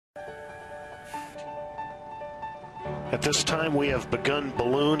At this time, we have begun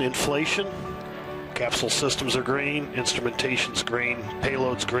balloon inflation. Capsule systems are green, instrumentation's green,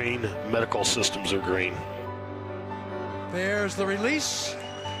 payload's green, medical systems are green. There's the release,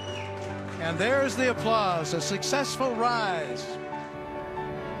 and there's the applause, a successful rise.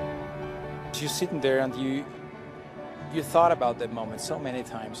 You're sitting there and you thought about that moment so many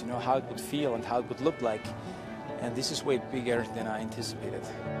times, you know, how it would feel and how it would look like. And this is way bigger than I anticipated.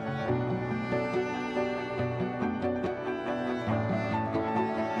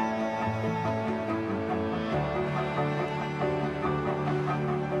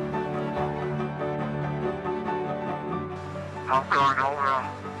 I'm going over.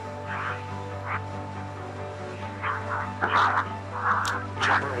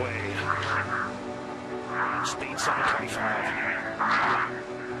 Jumper away. Speed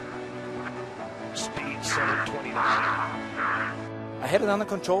 725. Speed 729. I had it under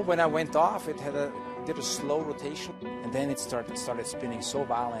control when I went off. It did a slow rotation, and then it started spinning so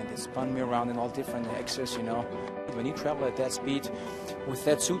violent. It spun me around in all different axes, you know. When you travel at that speed, with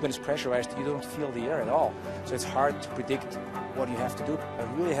that suit when it's pressurized, you don't feel the air at all. So it's hard to predict what you have to do. I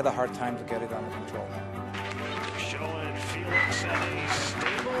really had a hard time to get it under control. Showing Felix and